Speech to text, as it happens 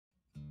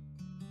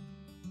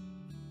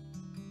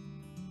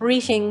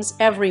Greetings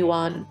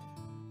everyone!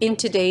 In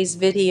today's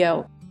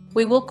video,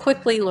 we will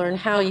quickly learn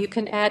how you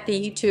can add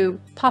the YouTube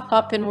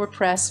pop-up in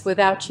WordPress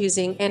without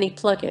using any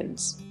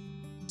plugins.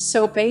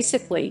 So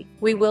basically,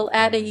 we will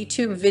add a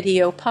YouTube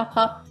video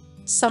pop-up,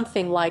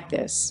 something like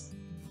this.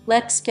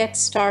 Let's get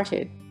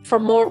started. For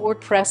more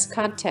WordPress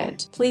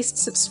content, please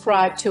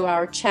subscribe to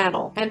our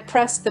channel and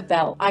press the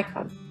bell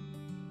icon.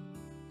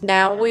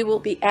 Now we will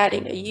be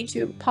adding a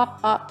YouTube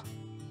pop-up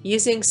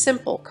using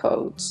simple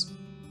codes.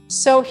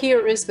 So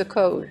here is the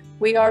code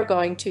we are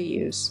going to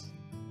use.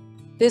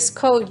 This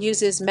code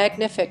uses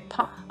Magnific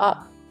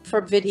Pop-up for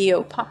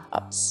video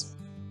pop-ups.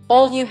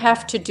 All you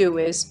have to do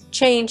is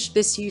change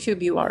this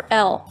YouTube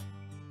URL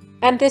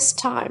and this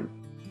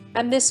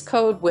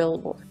code will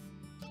work.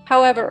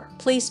 However,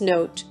 please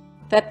note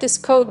that this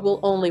code will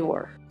only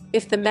work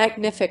if the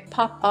Magnific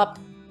Pop-up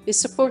is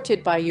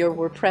supported by your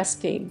WordPress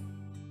theme.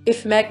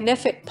 If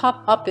Magnific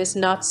Pop-up is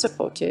not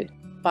supported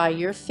by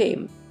your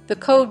theme, the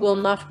code will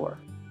not work.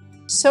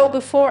 So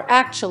before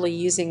actually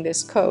using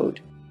this code,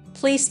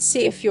 please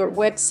see if your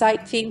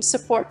website theme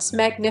supports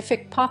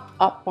Magnific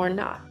Pop-up or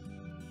not.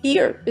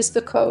 Here is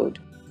the code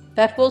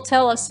that will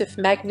tell us if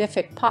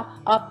Magnific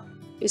Pop-up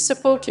is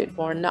supported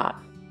or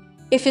not.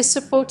 If it's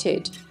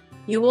supported,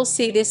 you will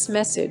see this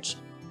message: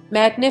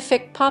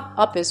 Magnific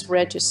Pop-up is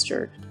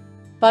registered.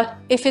 But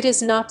if it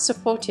is not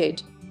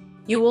supported,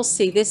 you will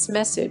see this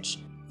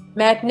message: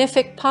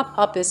 Magnific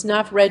Pop-up is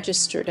not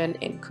registered and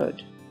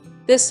encode.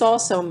 This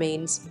also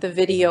means the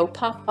video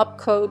pop-up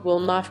code will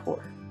not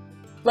work.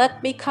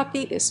 Let me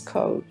copy this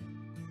code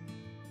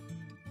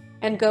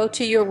and go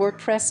to your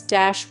WordPress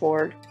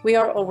dashboard we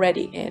are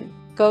already in.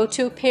 Go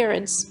to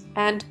Appearance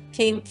and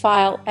Theme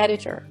File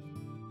Editor.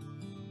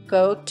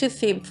 Go to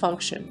Theme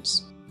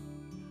Functions.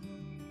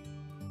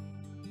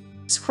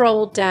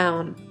 Scroll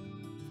down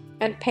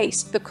and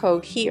paste the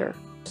code here.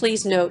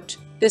 Please note,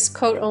 this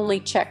code only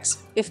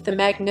checks if the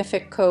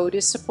Magnific code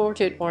is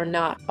supported or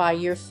not by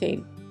your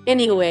theme.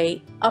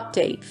 Anyway,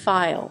 update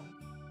file.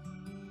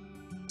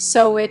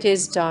 So it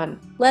is done.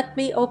 Let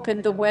me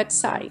open the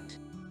website.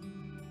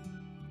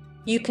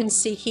 You can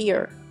see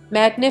here,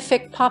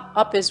 Magnific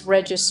Pop-up is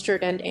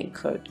registered and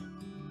encoded.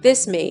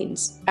 This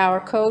means our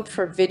code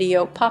for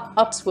video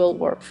pop-ups will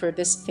work for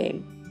this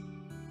theme.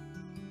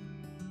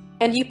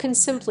 And you can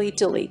simply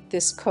delete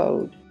this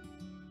code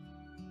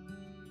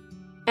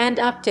and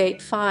update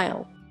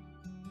file.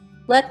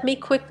 Let me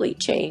quickly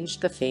change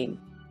the theme.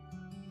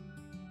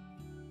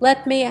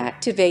 Let me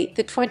activate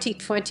the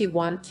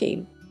 2021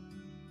 theme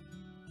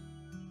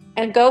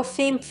and go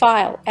Theme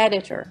File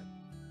Editor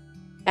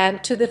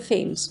and to the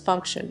Themes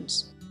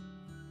functions.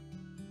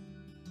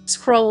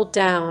 Scroll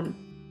down.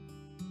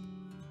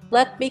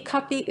 Let me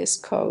copy this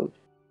code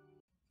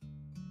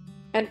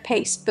and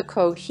paste the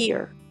code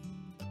here.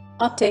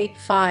 Update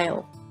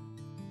file.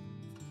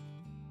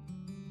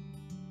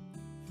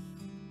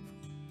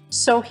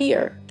 So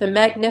here, the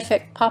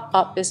Magnific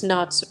Pop-up is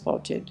not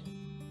supported.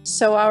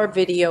 So our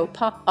video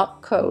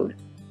pop-up code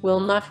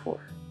will not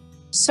work.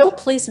 So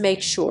please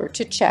make sure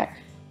to check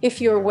if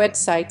your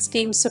website's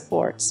theme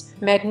supports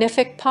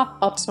Magnific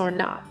pop-ups or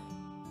not.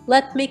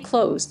 Let me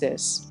close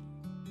this.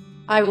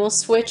 I will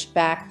switch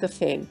back the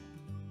theme.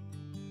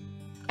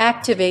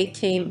 Activate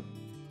theme.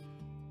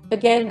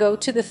 Again, go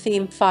to the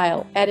Theme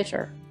File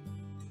Editor.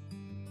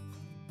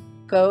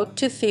 Go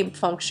to Theme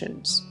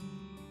Functions.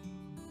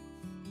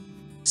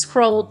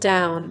 Scroll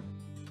down.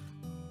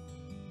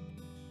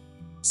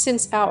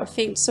 Since our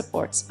theme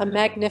supports a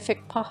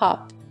Magnific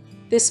pop-up,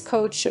 this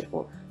code should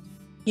work.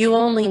 You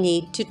only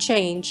need to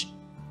change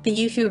the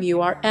YouTube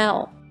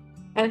URL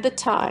and the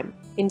time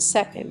in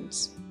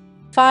seconds.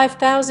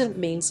 5,000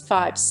 means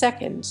 5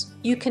 seconds.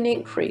 You can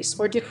increase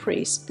or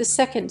decrease the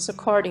seconds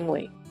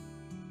accordingly.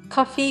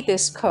 Copy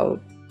this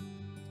code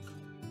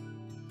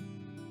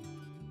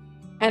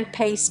and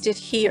paste it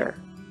here.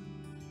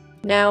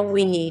 Now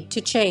we need to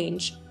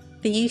change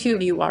the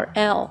YouTube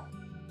URL.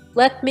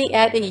 Let me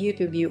add a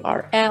YouTube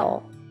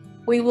URL.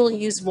 We will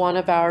use one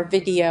of our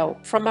video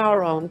from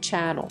our own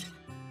channel.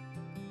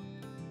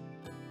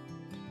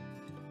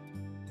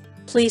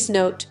 Please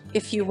note,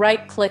 if you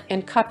right-click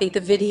and copy the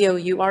video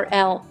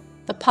URL,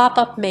 the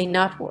pop-up may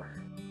not work.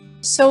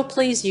 So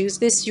please use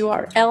this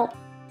URL.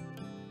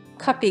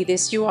 Copy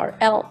this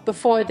URL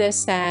before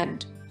this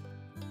and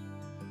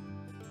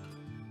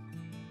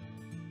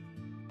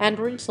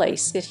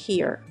replace it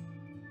here.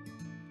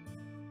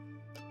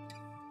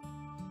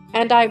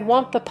 And I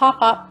want the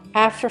pop-up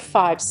after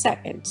 5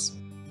 seconds.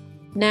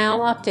 Now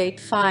update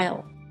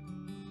file.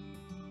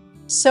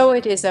 So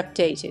it is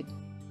updated.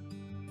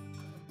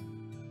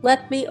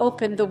 Let me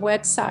open the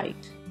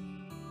website.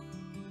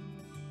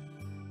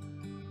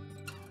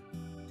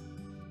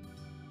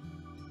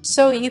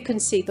 So you can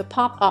see the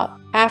pop-up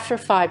after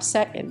 5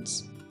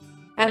 seconds.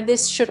 And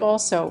this should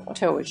also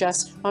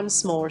auto-adjust on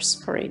smaller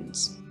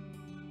screens.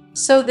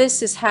 So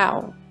this is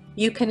how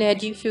you can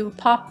add YouTube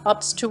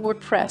pop-ups to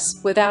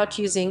WordPress without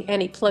using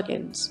any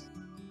plugins.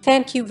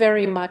 Thank you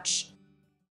very much.